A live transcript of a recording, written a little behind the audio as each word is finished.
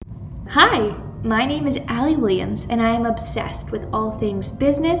Hi, my name is Allie Williams, and I am obsessed with all things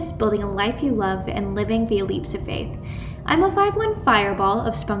business, building a life you love, and living via leaps of faith. I'm a 5'1" fireball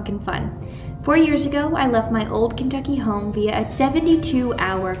of spunk and fun. 4 years ago, I left my old Kentucky home via a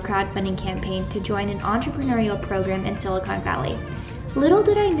 72-hour crowdfunding campaign to join an entrepreneurial program in Silicon Valley. Little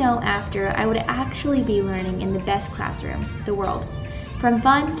did I know after I would actually be learning in the best classroom, the world. From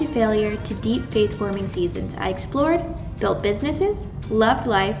fun to failure to deep faith-forming seasons, I explored, built businesses, loved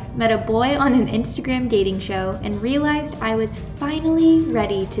life, met a boy on an Instagram dating show, and realized I was finally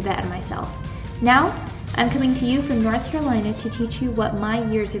ready to bet on myself. Now, I'm coming to you from North Carolina to teach you what my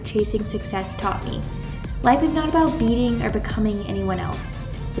years of chasing success taught me. Life is not about beating or becoming anyone else.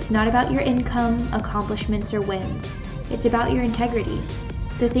 It's not about your income, accomplishments, or wins. It's about your integrity.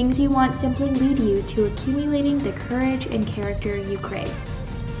 The things you want simply lead you to accumulating the courage and character you crave.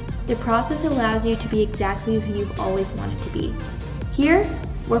 The process allows you to be exactly who you've always wanted to be. Here,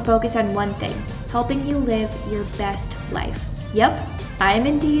 we're focused on one thing, helping you live your best life. Yep, I am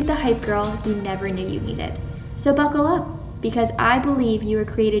indeed the hype girl you never knew you needed. So buckle up, because I believe you were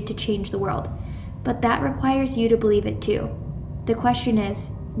created to change the world. But that requires you to believe it too. The question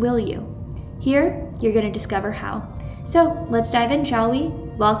is, will you? Here, you're going to discover how. So let's dive in, shall we?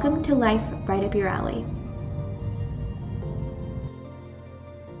 Welcome to Life Right Up Your Alley.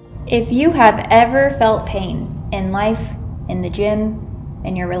 If you have ever felt pain in life, in the gym,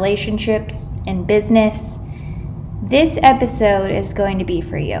 in your relationships, in business, this episode is going to be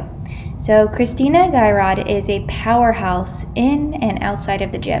for you. So Kristina Girod is a powerhouse in and outside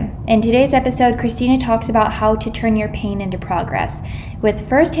of the gym. In today's episode, Kristina talks about how to turn your pain into progress. With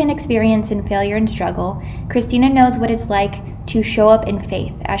firsthand experience in failure and struggle, Kristina knows what it's like to show up in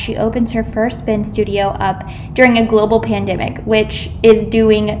faith as she opens her first spin studio up during a global pandemic, which is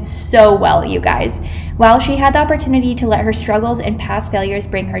doing so well, you guys. While she had the opportunity to let her struggles and past failures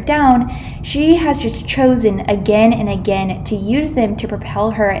bring her down, she has just chosen again and again to use them to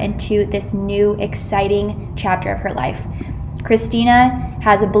propel her into this new, exciting chapter of her life. Kristina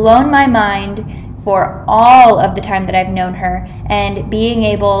has blown my mind for all of the time that I've known her, and being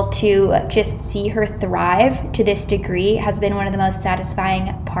able to just see her thrive to this degree has been one of the most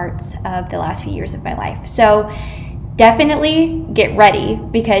satisfying parts of the last few years of my life. So definitely get ready,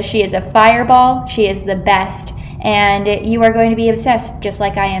 because she is a fireball, she is the best, and you are going to be obsessed just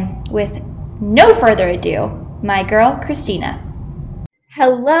like I am. With no further ado, my girl, Kristina.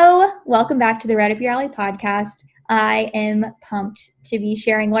 Hello, welcome back to the Right Up Your Alley podcast. I am pumped to be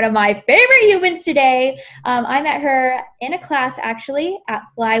sharing one of my favorite humans today. I met her in a class actually at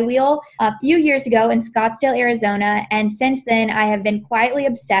Flywheel a few years ago in Scottsdale, Arizona. And since then, I have been quietly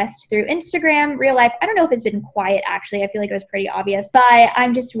obsessed through Instagram, real life. I don't know if it's been quiet, actually. I feel like it was pretty obvious. But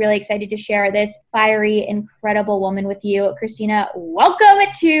I'm just really excited to share this fiery, incredible woman with you. Kristina, welcome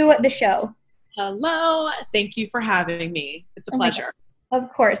to the show. Hello. Thank you for having me. It's a pleasure. Of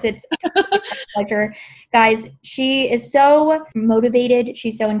course, it's a pleasure. Guys, she is so motivated.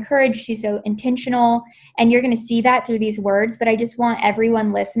 She's so encouraged. She's so intentional. And you're going to see that through these words. But I just want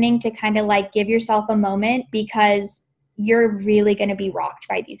everyone listening to kind of like give yourself a moment, because you're really going to be rocked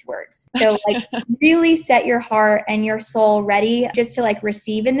by these words. So like really set your heart and your soul ready just to like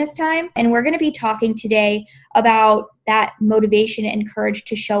receive in this time. And we're going to be talking today about that motivation and courage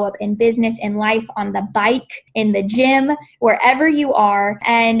to show up in business, in life, on the bike, in the gym, wherever you are.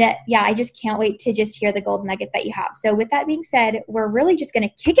 And yeah, I just can't wait to just hear the golden nuggets that you have. So with that being said, we're really just going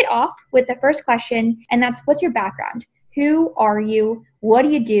to kick it off with the first question. And that's, what's your background? Who are you? What do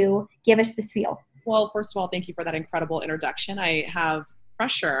you do? Give us the spiel. Well, first of all, thank you for that incredible introduction. I have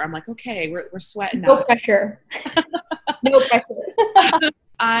pressure. I'm like, okay, we're sweating now. No pressure. No pressure.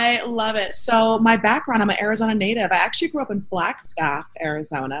 I love it. So my background, I'm an Arizona native. I actually grew up in Flagstaff,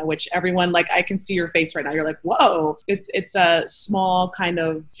 Arizona, which everyone, like, I can see your face right now. You're like, whoa. It's a small kind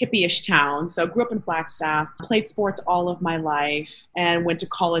of hippie-ish town. So grew up in Flagstaff, played sports all of my life, and went to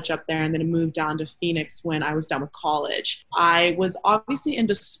college up there, and then moved down to Phoenix when I was done with college. I was obviously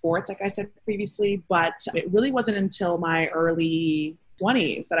into sports, like I said previously, but it really wasn't until my early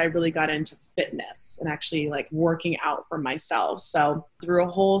 20s that I really got into fitness and actually like working out for myself. So through a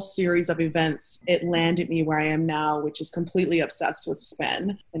whole series of events, it landed me where I am now, which is completely obsessed with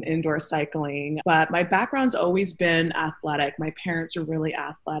spin and indoor cycling. But my background's always been athletic. My parents are really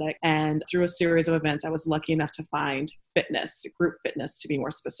athletic. And through a series of events, I was lucky enough to find fitness, group fitness to be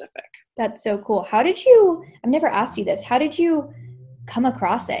more specific. That's so cool. I've never asked you this. How did you come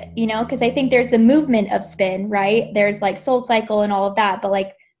across it? Because I think there's the movement of spin, right? There's like Soul Cycle and all of that, but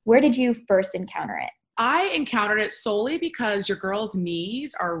like, where did you first encounter it? I encountered it solely because your girl's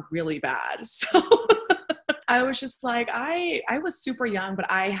knees are really bad. So I was just like, I was super young, but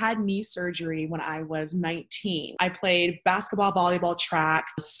I had knee surgery when I was 19. I played basketball, volleyball, track,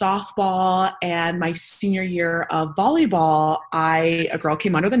 softball, and my senior year of volleyball, a girl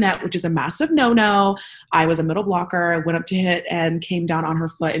came under the net, which is a massive no-no. I was a middle blocker. I went up to hit and came down on her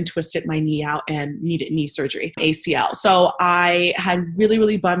foot and twisted my knee out and needed knee surgery, ACL. So I had really,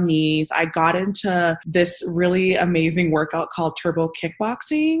 really bum knees. I got into this really amazing workout called turbo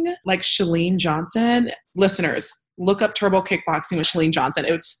kickboxing, like Chalene Johnson. Listeners, look up turbo kickboxing with Chalene Johnson.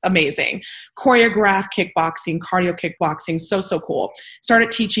 It was amazing. Choreographed kickboxing, cardio kickboxing, so cool.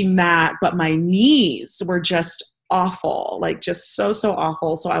 Started teaching that, but my knees were just awful, like just so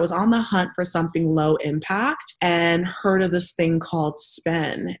awful. So I was on the hunt for something low impact and heard of this thing called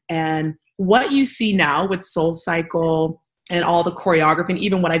spin. And what you see now with Soul Cycle and all the choreography, and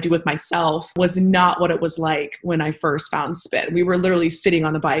even what I do with myself, was not what it was like when I first found spin. We were literally sitting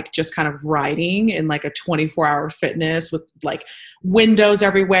on the bike, just kind of riding in like a 24-hour fitness with like windows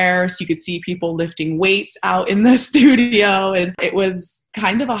everywhere. So you could see people lifting weights out in the studio. And it was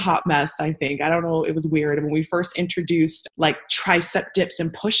kind of a hot mess, I think. I don't know. It was weird. And when we first introduced like tricep dips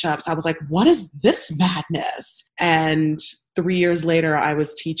and push-ups, I was like, what is this madness? And 3 years later, I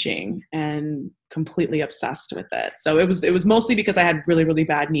was teaching and completely obsessed with it. So it was mostly because I had really, really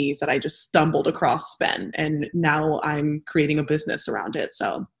bad knees that I just stumbled across spin, and now I'm creating a business around it.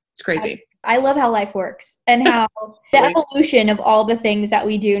 So it's crazy. I love how life works and how the evolution of all the things that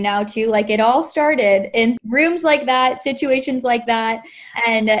we do now too. Like it all started in rooms like that, situations like that.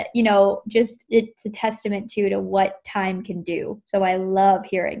 And, just it's a testament to what time can do. So I love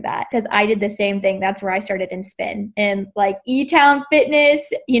hearing that because I did the same thing. That's where I started in spin and like E-Town Fitness,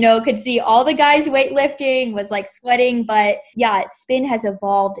 could see all the guys weightlifting, was like sweating. But yeah, spin has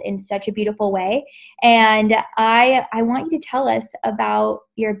evolved in such a beautiful way. And I want you to tell us about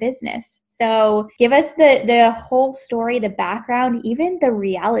your business. So give us the whole story, the background, even the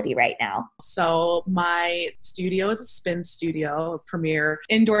reality right now. So my studio is a spin studio, a premier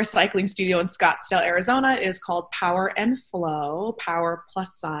indoor cycling studio in Scottsdale, Arizona. It is called Power and Flow, Power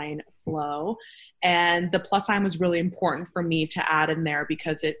 + Flow. And the plus sign was really important for me to add in there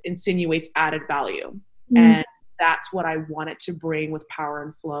because it insinuates added value. And that's what I wanted to bring with Power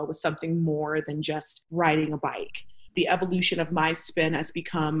and Flow, was something more than just riding a bike. The evolution of my spin has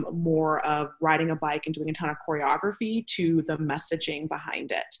become more of riding a bike and doing a ton of choreography to the messaging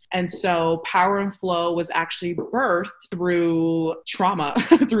behind it. And so Power and Flow was actually birthed through trauma,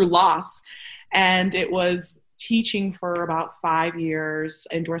 through loss. And it was teaching for about 5 years,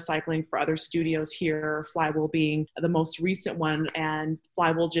 indoor cycling for other studios here, Flywheel being the most recent one. And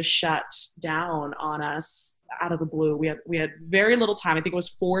Flywheel just shut down on us out of the blue. We had very little time. I think it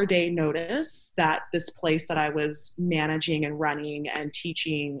was 4-day notice that this place that I was managing and running and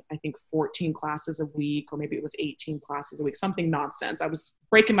teaching, I think 14 classes a week, or maybe it was 18 classes a week, something nonsense. I was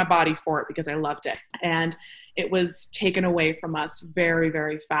breaking my body for it because I loved it. And it was taken away from us very,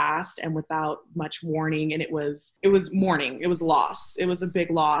 very fast and without much warning. And it was mourning. It was loss. It was a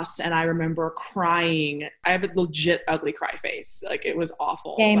big loss. And I remember crying. I have a legit ugly cry face. Like it was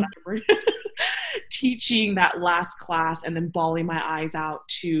awful. But I remember teaching that last class and then bawling my eyes out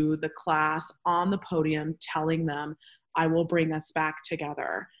to the class on the podium, telling them, I will bring us back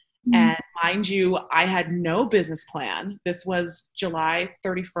together. And mind you, I had no business plan. This was July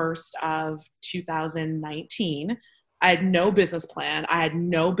 31st of 2019. I had no business plan. I had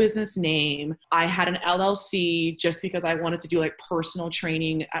no business name. I had an LLC just because I wanted to do like personal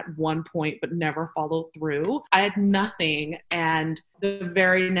training at one point, but never followed through. I had nothing. And the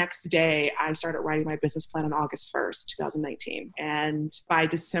very next day, I started writing my business plan on August 1st, 2019. And by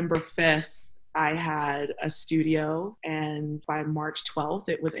December 5th, I had a studio, and by March 12th,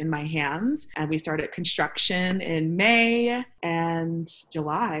 it was in my hands. And we started construction in May, and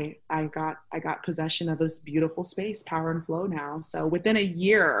July, I got possession of this beautiful space, Power and Flow now. So within a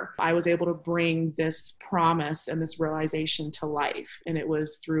year, I was able to bring this promise and this realization to life. And it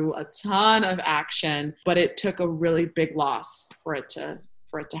was through a ton of action, but it took a really big loss for it to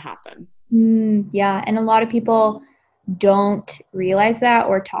happen. Yeah. And a lot of people don't realize that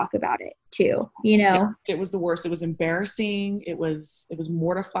or talk about it too, Yeah, it was the worst. It was embarrassing. It was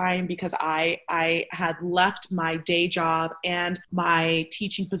mortifying because I had left my day job and my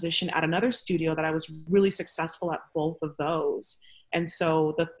teaching position at another studio that I was really successful at both of those. And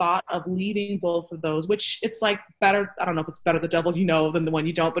so the thought of leaving both of those, which it's like better, I don't know if it's better the devil you know than the one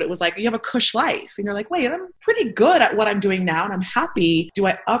you don't, but it was like, you have a cush life and you're like, wait, I'm pretty good at what I'm doing now and I'm happy. Do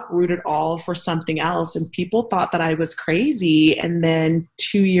I uproot it all for something else? And people thought that I was crazy. And then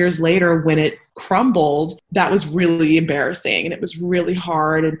 2 years later, when it crumbled, that was really embarrassing and it was really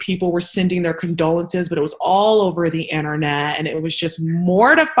hard and people were sending their condolences, but it was all over the internet and it was just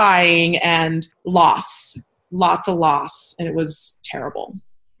mortifying and lots of loss, and it was terrible.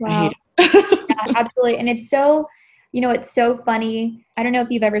 Wow. I hate it. Yeah, absolutely. And it's so, it's so funny. I don't know if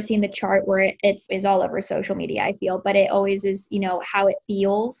you've ever seen the chart where it's all over social media, I feel, but it always is, how it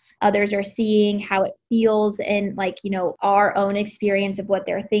feels. Others are seeing how it feels and like, our own experience of what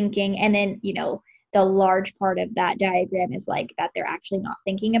they're thinking. And then, the large part of that diagram is like that they're actually not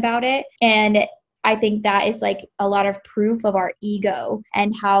thinking about it. And I think that is like a lot of proof of our ego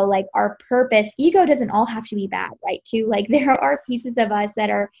and how like our purpose, ego doesn't all have to be bad, right? Too, like there are pieces of us that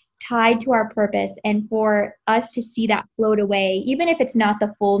are tied to our purpose, and for us to see that float away, even if it's not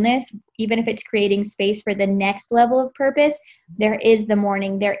the fullness, even if it's creating space for the next level of purpose, there is the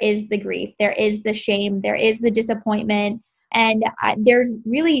mourning, there is the grief, there is the shame, there is the disappointment. And there's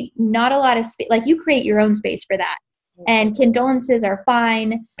really not a lot of space, like you create your own space for that. And condolences are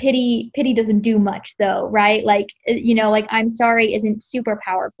fine. Pity doesn't do much though, right? Like, like I'm sorry isn't super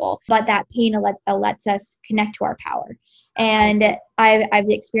powerful, but that pain lets us connect to our power. And I've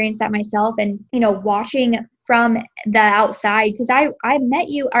experienced that myself, and, watching from the outside, because I met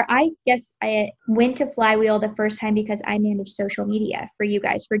you, or I guess I went to Flywheel the first time because I managed social media for you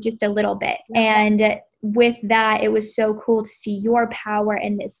guys for just a little bit. And with that, it was so cool to see your power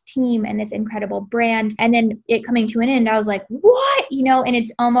and this team and this incredible brand. And then it coming to an end, I was like, what? And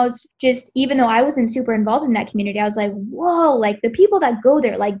it's almost just, even though I wasn't super involved in that community, I was like, whoa, like the people that go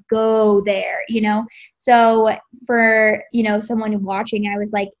there, So for, someone watching, I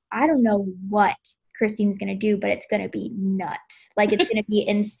was like, I don't know what Kristina's going to do, but it's going to be nuts. Like it's going to be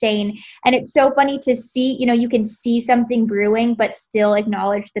insane. And it's so funny to see, you can see something brewing, but still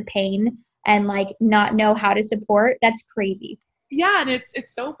acknowledge the pain and like not know how to support. That's crazy. Yeah, and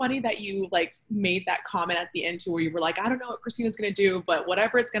it's so funny that you like made that comment at the end too, where you were like, I don't know what Kristina's going to do, but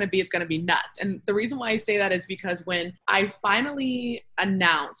whatever it's going to be nuts. And the reason why I say that is because when I finally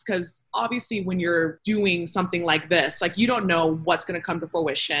announced, because obviously when you're doing something like this, like you don't know what's going to come to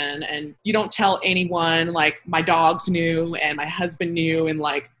fruition, and you don't tell anyone. Like my dogs knew and my husband knew, and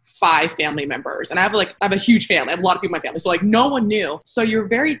like 5 family members. And I have a huge family. I have a lot of people in my family. So like no one knew. So you're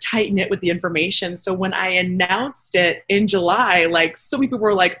very tight knit with the information. So when I announced it in July, like so many people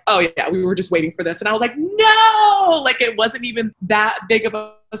were like, oh yeah, we were just waiting for this. And I was like, no, like it wasn't even that big of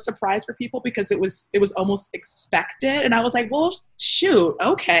a surprise for people because it was almost expected. And I was like, well, shoot.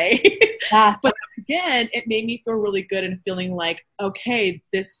 Okay. Yeah. But again, it made me feel really good and feeling like, okay,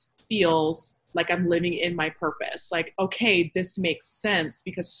 this feels like I'm living in my purpose. Like, okay, this makes sense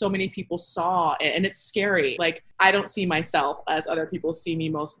because so many people saw it, and it's scary. Like, I don't see myself as other people see me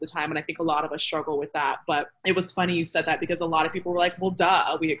most of the time. And I think a lot of us struggle with that. But it was funny you said that because a lot of people were like, well,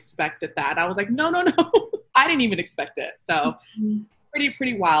 duh, we expected that. And I was like, no. I didn't even expect it. So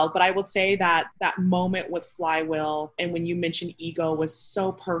pretty wild. But I will say that that moment with Flywheel and when you mentioned ego was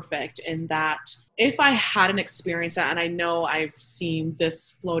so perfect in that if I hadn't experienced that, and I know I've seen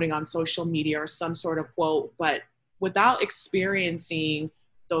this floating on social media or some sort of quote, but without experiencing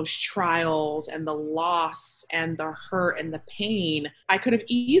those trials and the loss and the hurt and the pain, I could have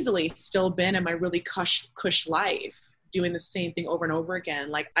easily still been in my really cush life, doing the same thing over and over again.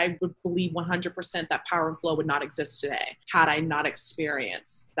 Like I would believe 100% that power and flow would not exist today had I not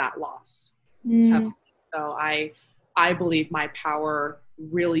experienced that loss. So I believe my power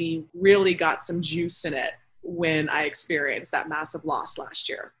really, really got some juice in it when I experienced that massive loss last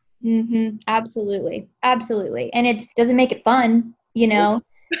year. Absolutely. And it doesn't make it fun,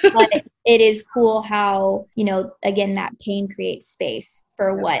 but it is cool how, again, that pain creates space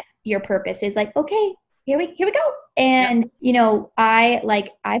for what your purpose is. Like, okay, here we go. And,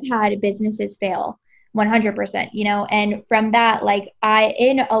 I've had businesses fail 100%, and from that,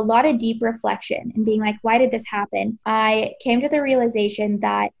 in a lot of deep reflection and being like, why did this happen? I came to the realization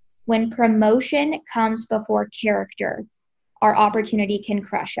that when promotion comes before character, our opportunity can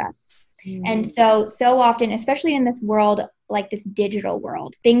crush us. And so often, especially in this world, like this digital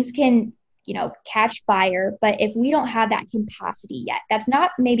world, things can, catch fire. But if we don't have that capacity yet, that's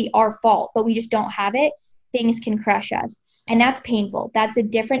not maybe our fault, but we just don't have it, things can crush us. And that's painful. That's a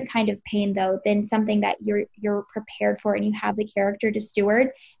different kind of pain, though, than something that you're prepared for and you have the character to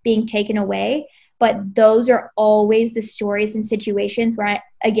steward being taken away. But those are always the stories and situations where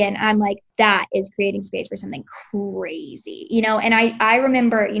again, I'm like, that is creating space for something crazy, and I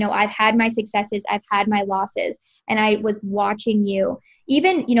remember, I've had my successes, I've had my losses, and I was watching you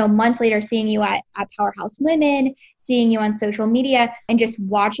even, months later, seeing you at Powerhouse Women, seeing you on social media, and just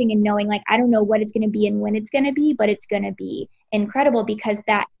watching and knowing, like, I don't know what it's going to be and when it's going to be, but it's going to be incredible, because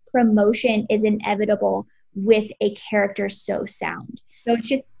that promotion is inevitable with a character so sound. So it's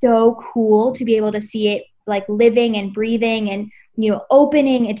just so cool to be able to see it like living and breathing and,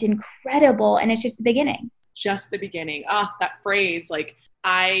 opening. It's incredible. And it's just the beginning. Just the beginning. That phrase, like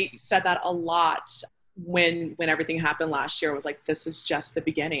I said that a lot when everything happened last year. Was like, this is just the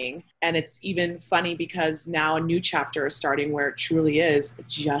beginning. And it's even funny because now a new chapter is starting where it truly is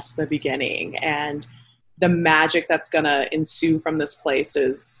just the beginning. And the magic that's going to ensue from this place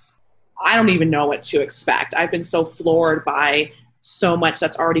is, I don't even know what to expect. I've been so floored by so much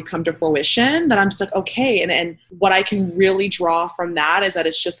that's already come to fruition that I'm just like, okay. And what I can really draw from that is that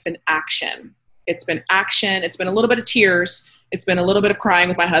it's just been action. It's been action. It's been a little bit of tears. It's been a little bit of crying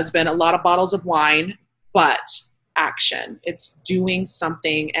with my husband, a lot of bottles of wine, but action. It's doing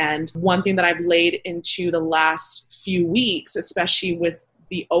something. And one thing that I've laid into the last few weeks, especially with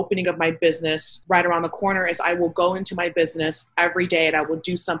the opening of my business right around the corner, is I will go into my business every day and I will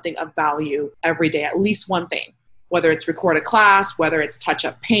do something of value every day, at least one thing, whether it's record a class, whether it's touch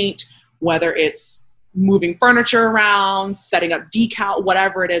up paint, whether it's moving furniture around, setting up decal,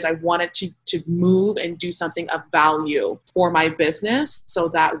 whatever it is. I want it to move and do something of value for my business. So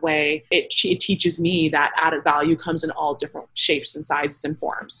that way it teaches me that added value comes in all different shapes and sizes and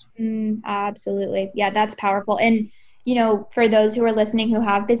forms. Absolutely. Yeah, that's powerful. And for those who are listening who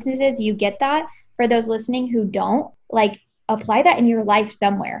have businesses, you get that. For those listening who don't, like, apply that in your life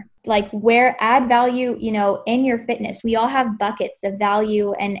somewhere. Like, where add value, in your fitness. We all have buckets of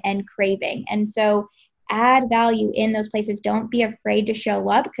value and craving. And so add value in those places. Don't be afraid to show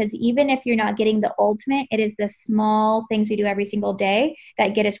up, because even if you're not getting the ultimate, it is the small things we do every single day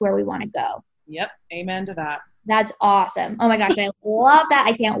that get us where we want to go. Yep. Amen to that. That's awesome. Oh my gosh, I love that.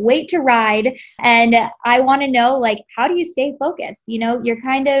 I can't wait to ride. And I want to know, like, how do you stay focused? You're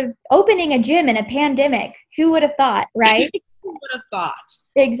kind of opening a gym in a pandemic. Who would have thought, right? Who would have thought?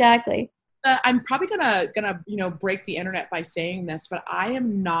 Exactly. I'm probably gonna break the internet by saying this, but I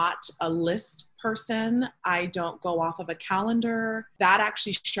am not a list person. I don't go off of a calendar. That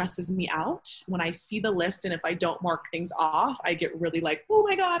actually stresses me out when I see the list. And if I don't mark things off, I get really like, oh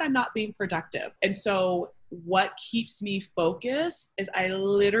my God, I'm not being productive. And so what keeps me focused is I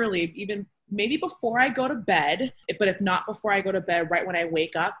literally, even maybe before I go to bed, but if not before I go to bed, right when I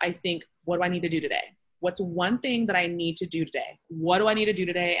wake up, I think, what do I need to do today? What's one thing that I need to do today? What do I need to do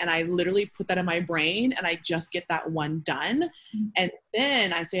today? And I literally put that in my brain and I just get that one done. And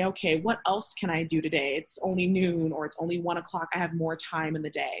then I say, okay, what else can I do today? It's only noon or it's only 1 o'clock. I have more time in the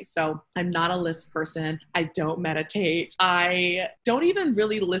day. So I'm not a list person. I don't meditate. I don't even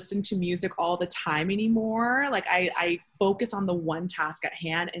really listen to music all the time anymore. Like I focus on the one task at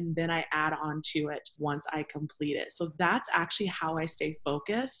hand and then I add on to it once I complete it. So that's actually how I stay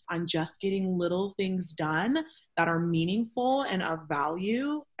focused on just getting little things done that are meaningful and of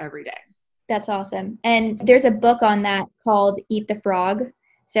value every day. That's awesome. And there's a book on that called Eat the Frog.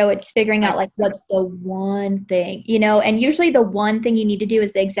 So it's figuring out, like, what's the one thing, and usually the one thing you need to do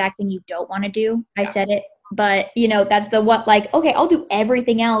is the exact thing you don't want to do. I said it, but that's the what, like, okay, I'll do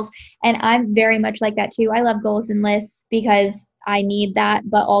everything else. And I'm very much like that too. I love goals and lists because I need that,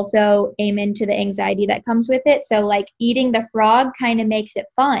 but also amen to the anxiety that comes with it. So like eating the frog kind of makes it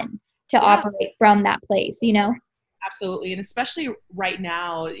fun to operate from that place, Absolutely. And especially right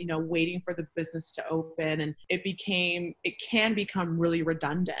now, waiting for the business to open, and it can become really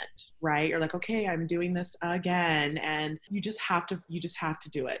redundant, right? You're like, okay, I'm doing this again. And you just have to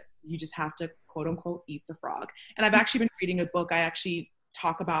do it. You just have to, quote unquote, eat the frog. And I've actually been reading a book. I actually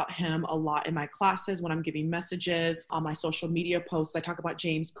talk about him a lot in my classes when I'm giving messages on my social media posts. I talk about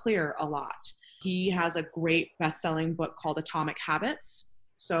James Clear a lot. He has a great best-selling book called Atomic Habits.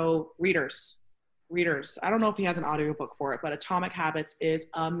 So readers, I don't know if he has an audiobook for it, but Atomic Habits is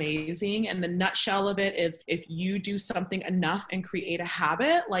amazing. And the nutshell of it is, if you do something enough and create a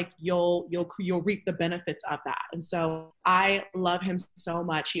habit, like you'll reap the benefits of that. And so I love him so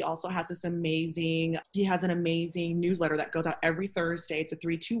much. He also has an amazing newsletter that goes out every Thursday. It's a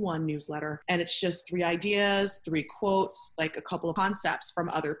 3-2-1 newsletter. And it's just 3 ideas, 3 quotes, like a couple of concepts from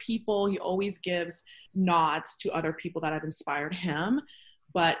other people. He always gives nods to other people that have inspired him.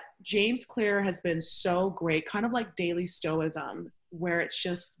 But James Clear has been so great, kind of like daily stoicism, where it's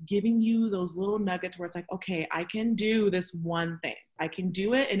just giving you those little nuggets where it's like, okay, I can do this one thing. I can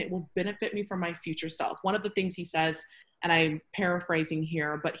do it and it will benefit me for my future self. One of the things he says and I'm paraphrasing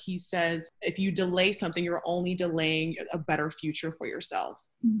here, but he says, if you delay something, you're only delaying a better future for yourself.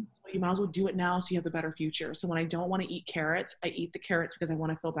 So you might as well do it now so you have the better future. So when I don't want to eat carrots, I eat the carrots because I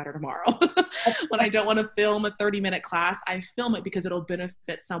want to feel better tomorrow. When I don't want to film a 30-minute class, I film it because it'll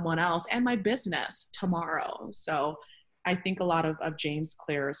benefit someone else and my business tomorrow. So I think a lot of James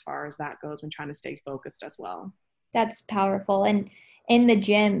Clear as far as that goes when trying to stay focused as well. That's powerful. And in the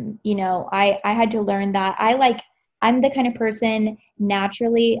gym, I had to learn that I'm the kind of person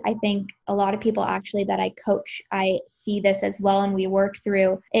naturally, I think a lot of people actually that I coach, I see this as well and we work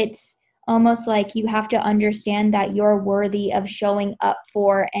through. It's almost like you have to understand that you're worthy of showing up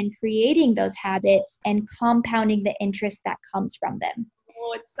for and creating those habits and compounding the interest that comes from them.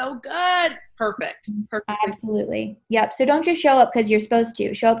 Oh, it's so good. Perfect. Absolutely. Yep. So don't just show up because you're supposed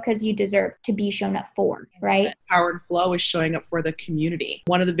to. Show up because you deserve to be shown up for, right? Power and Flow is showing up for the community.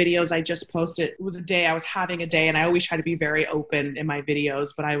 One of the videos I just posted, it was a day I was having a day, and I always try to be very open in my videos,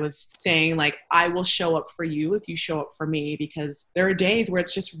 but I was saying like, I will show up for you if you show up for me, because there are days where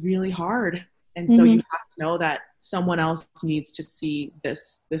it's just really hard. And so you have to know that someone else needs to see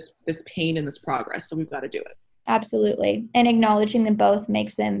this pain and this progress. So we've got to do it. Absolutely. And acknowledging them both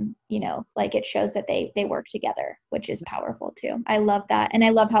makes them, like it shows that they work together, which is powerful too. I love that. And I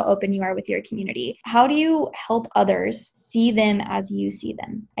love how open you are with your community. How do you help others see them as you see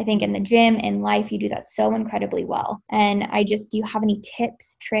them? I think in the gym, in life, you do that so incredibly well. And do you have any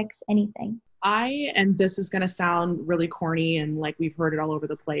tips, tricks, anything? And this is going to sound really corny and like we've heard it all over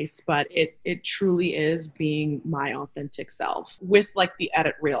the place, but it truly is being my authentic self with like the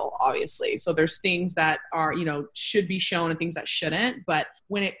edit reel, obviously. So there's things that are, should be shown and things that shouldn't. But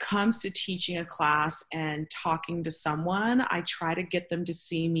when it comes to teaching a class and talking to someone, I try to get them to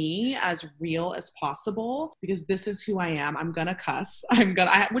see me as real as possible, because this is who I am. I'm going to cuss.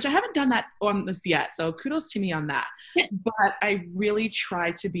 Which I haven't done that on this yet. So kudos to me on that. But I really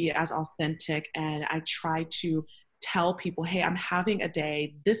try to be as authentic. And I try to tell people, hey, I'm having a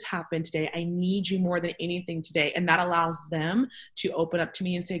day. This happened today. I need you more than anything today. And that allows them to open up to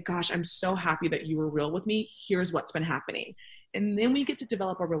me and say, gosh, I'm so happy that you were real with me. Here's what's been happening. And then we get to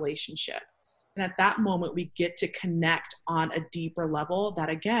develop a relationship. And at that moment, we get to connect on a deeper level that,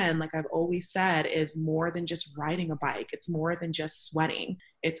 again, like I've always said, is more than just riding a bike. It's more than just sweating.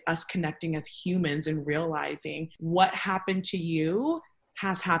 It's us connecting as humans and realizing what happened to you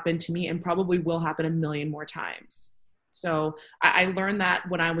has happened to me and probably will happen a million more times. So I learned that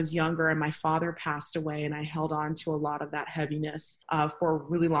when I was younger and my father passed away, and I held on to a lot of that heaviness for a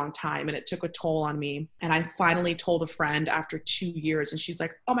really long time, and it took a toll on me. And I finally told a friend after 2 years, and she's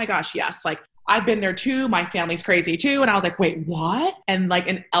like, oh my gosh, yes, like I've been there too. My family's crazy too. And I was like, wait, what? And like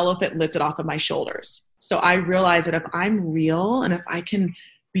an elephant lifted off of my shoulders. So I realized that if I'm real and if I can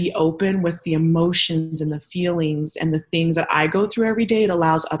be open with the emotions and the feelings and the things that I go through every day, it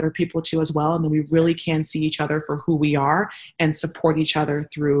allows other people to as well. And then we really can see each other for who we are and support each other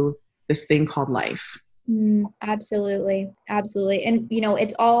through this thing called life. Absolutely. Absolutely. And,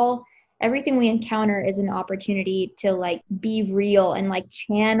 it's everything we encounter is an opportunity to like be real and like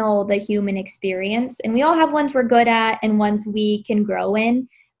channel the human experience. And we all have ones we're good at and ones we can grow in,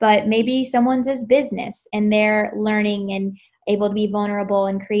 but maybe someone's is business and they're learning and able to be vulnerable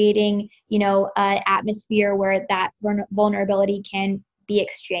and creating, an atmosphere where that vulnerability can be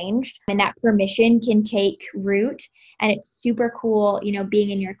exchanged and that permission can take root. And it's super cool,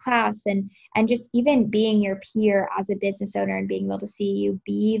 being in your class and just even being your peer as a business owner and being able to see you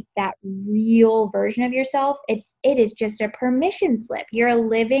be that real version of yourself. It is just a permission slip. You're a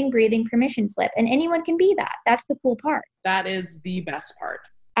living, breathing permission slip, and anyone can be that. That's the cool part. That is the best part.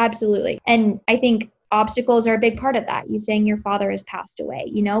 Absolutely. And I think obstacles are a big part of that. You saying your father has passed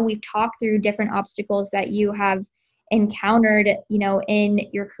away. We've talked through different obstacles that you have encountered, in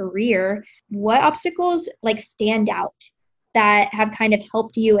your career. What obstacles like stand out that have kind of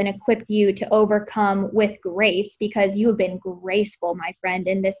helped you and equipped you to overcome with grace, because you have been graceful, my friend,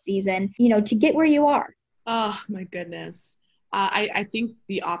 in this season, to get where you are? Oh my goodness. I think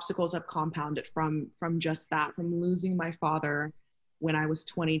the obstacles have compounded from just that, from losing my father when I was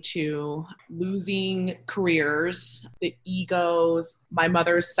 22, losing careers, the egos. My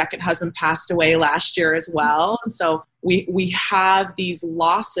mother's second husband passed away last year as well. And so we have these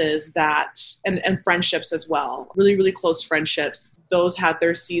losses and friendships as well, really, really close friendships. Those had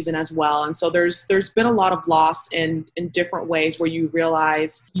their season as well. And so there's been a lot of loss in different ways where you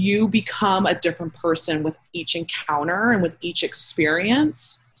realize you become a different person with each encounter and with each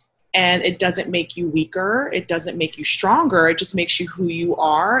experience. And it doesn't make you weaker. It doesn't make you stronger. It just makes you who you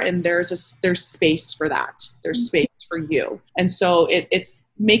are. And there's space for that. There's space for you. And so it's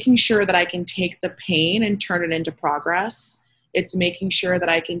making sure that I can take the pain and turn it into progress. It's making sure that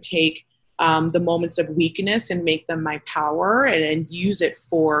I can take the moments of weakness and make them my power and use it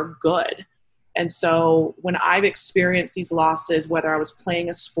for good. And so when I've experienced these losses, whether I was playing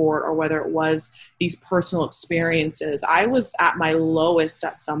a sport or whether it was these personal experiences, I was at my lowest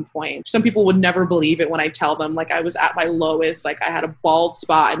at some point. Some people would never believe it when I tell them, like, I was at my lowest. Like, I had a bald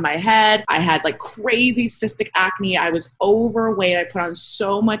spot in my head. I had like crazy cystic acne. I was overweight. I put on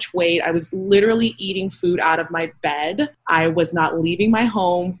so much weight. I was literally eating food out of my bed. I was not leaving my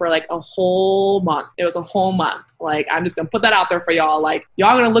home for like a whole month. It was a whole month. Like, I'm just going to put that out there for y'all. Like,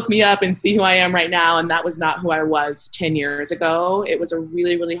 y'all going to look me up and see who I am right now. And that was not who I was 10 years ago. It was a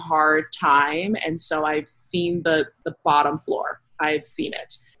really, really hard time. And so I've seen the bottom floor. I've seen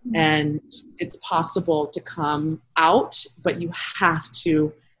it. And it's possible to come out, but you have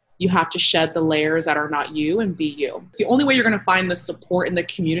to shed the layers that are not you and be you. It's the only way you're going to find the support in the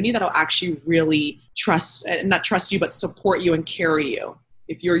community that'll actually really trust, and not trust you, but support you and carry you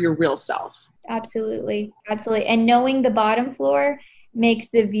if you're your real self. Absolutely. Absolutely. And knowing the bottom floor makes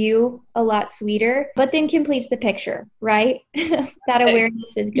the view a lot sweeter, but then completes the picture, right? That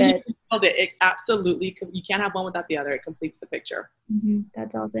awareness is good. It absolutely, you can't have one without the other. It completes the picture. Mm-hmm.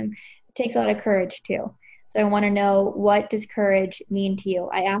 That's awesome. It takes a lot of courage too. So I want to know, what does courage mean to you?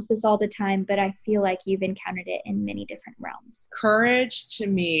 I ask this all the time, but I feel like you've encountered it in many different realms. Courage to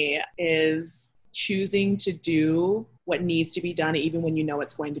me is choosing to do what needs to be done, even when you know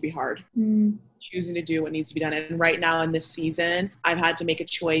it's going to be hard. Choosing to do what needs to be done. And right now in this season, I've had to make a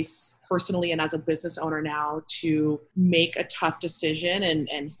choice personally and as a business owner now to make a tough decision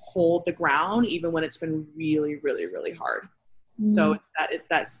and hold the ground, even when it's been really, really, really hard. So it's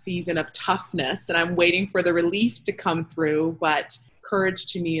that season of toughness, and I'm waiting for the relief to come through. But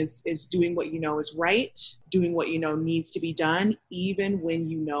courage to me is doing what you know is right, doing what you know needs to be done, even when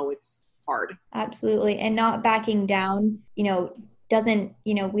you know it's hard. Absolutely. And not backing down, doesn't,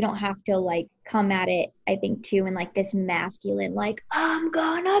 we don't have to like come at it, I think too, in like this masculine, like, I'm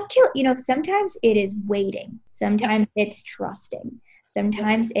gonna kill, sometimes it is waiting. Sometimes it's trusting.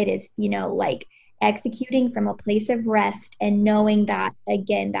 Sometimes it is, like executing from a place of rest and knowing that,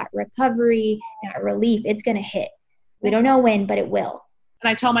 again, that recovery, that relief, it's going to hit. We don't know when, but it will. And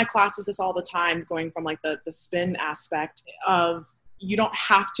I tell my classes this all the time, going from like the spin aspect of, you don't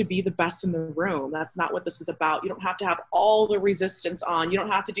have to be the best in the room. That's not what this is about. You don't have to have all the resistance on. You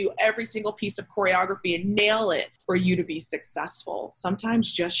don't have to do every single piece of choreography and nail it for you to be successful.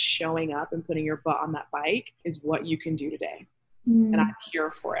 Sometimes just showing up and putting your butt on that bike is what you can do today. And I'm here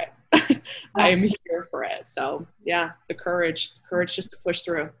for it. I'm here for it. So yeah, the courage just to push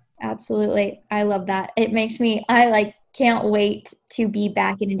through. Absolutely. I love that. It makes me, I can't wait to be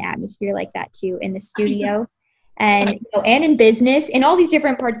back in an atmosphere like that too, in the studio and, and in business, in all these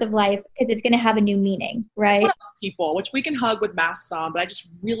different parts of life, because it's going to have a new meaning, right? People, which we can hug with masks on, but I just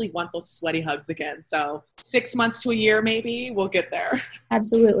really want those sweaty hugs again. So 6 months to a year, maybe we'll get there.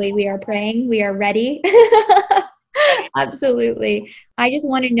 Absolutely. We are praying. We are ready. Absolutely. I just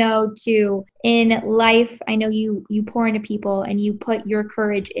want to know too, in life, I know you pour into people and you put your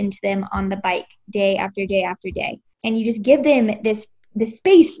courage into them on the bike day after day after day. And you just give them this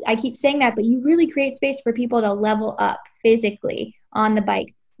space. I keep saying that, but you really create space for people to level up physically on the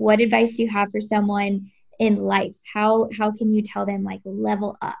bike. What advice do you have for someone in life? How can you tell them like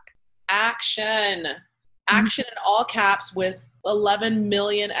level up? Action in all caps with 11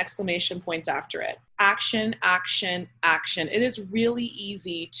 million exclamation points after it. Action, action, action. It is really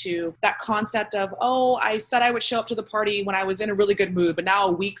easy to that concept of, oh, I said I would show up to the party when I was in a really good mood, but now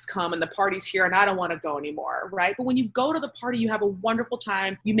a week's come and the party's here and I don't want to go anymore, right? But when you go to the party, you have a wonderful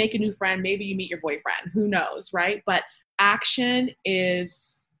time. You make a new friend. Maybe you meet your boyfriend. Who knows, right? But action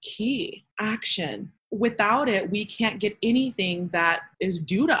is key. Action. Without it, we can't get anything that is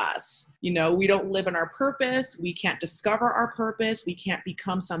due to us. We don't live in our purpose. We can't discover our purpose. We can't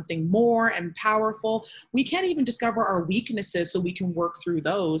become something more and powerful. We can't even discover our weaknesses so we can work through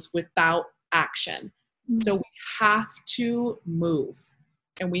those without action. So we have to move.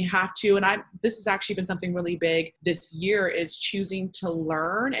 And we have to, and this has actually been something really big this year, is choosing to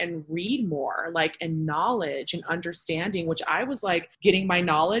learn and read more, and knowledge and understanding, which I was getting my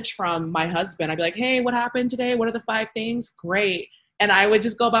knowledge from my husband. I'd be like, hey, what happened today? What are the 5 things? Great. And I would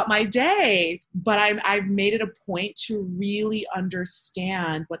just go about my day. But I've made it a point to really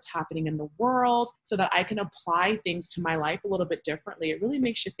understand what's happening in the world so that I can apply things to my life a little bit differently. It really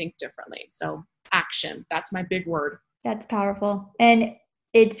makes you think differently. So action, that's my big word. That's powerful. And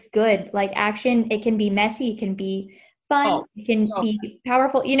it's good. Action, it can be messy, it can be fun. Oh, It can be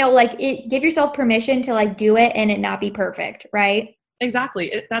powerful. Like give yourself permission to like do it and it not be perfect, right?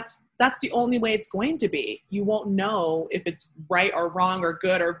 exactly. That's the only way it's going to be. You won't know if it's right or wrong or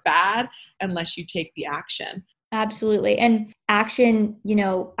good or bad unless you take the action. Absolutely. And action,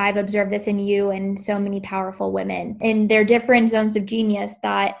 I've observed this in you and so many powerful women in their different zones of genius,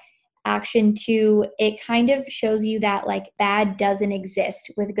 that action too, it kind of shows you that like bad doesn't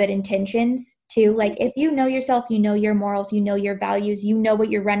exist with good intentions too. Like if you know yourself, you know your morals, you know your values, you know what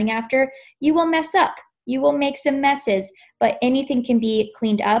you're running after, you will mess up. You will make some messes, but anything can be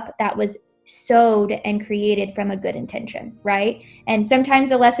cleaned up that was sowed and created from a good intention, right? And sometimes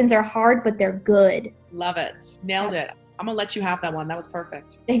the lessons are hard, but they're good. Love it. Nailed it. I'm going to let you have that one. That was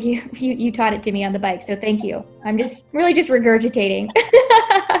perfect. Thank you. You taught it to me on the bike, so thank you. I'm just really just regurgitating.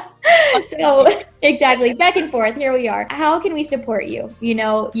 So exactly, back and forth, here we are. How can we support you?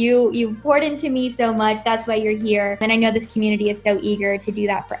 You've poured into me so much. That's why you're here. And I know this community is so eager to do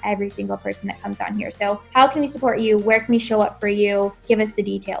that for every single person that comes on here. So how can we support you? Where can we show up for you? Give us the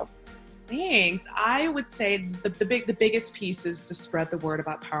details. Thanks. I would say the biggest piece is to spread the word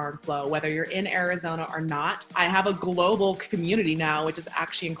about Power and Flow, whether you're in Arizona or not. I have a global community now, which is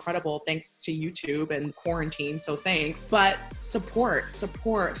actually incredible thanks to YouTube and quarantine. So thanks. But support,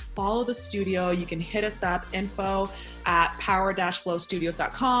 follow the studio. You can hit us up, info at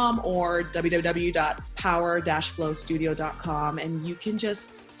power-flowstudios.com or www.power-flowstudio.com, and you can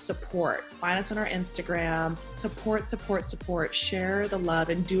just support. Find us on our Instagram. Support. Share the love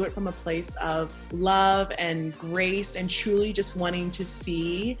and do it from a place of love and grace and truly just wanting to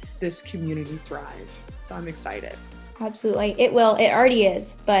see this community thrive. So I'm excited. Absolutely. It will. It already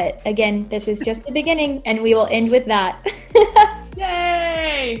is. But again, this is just the beginning and we will end with that.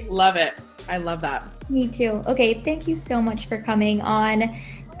 Yay! Love it. I love that. Me too. Okay. Thank you so much for coming on.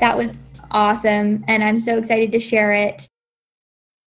 That was awesome. And I'm so excited to share it.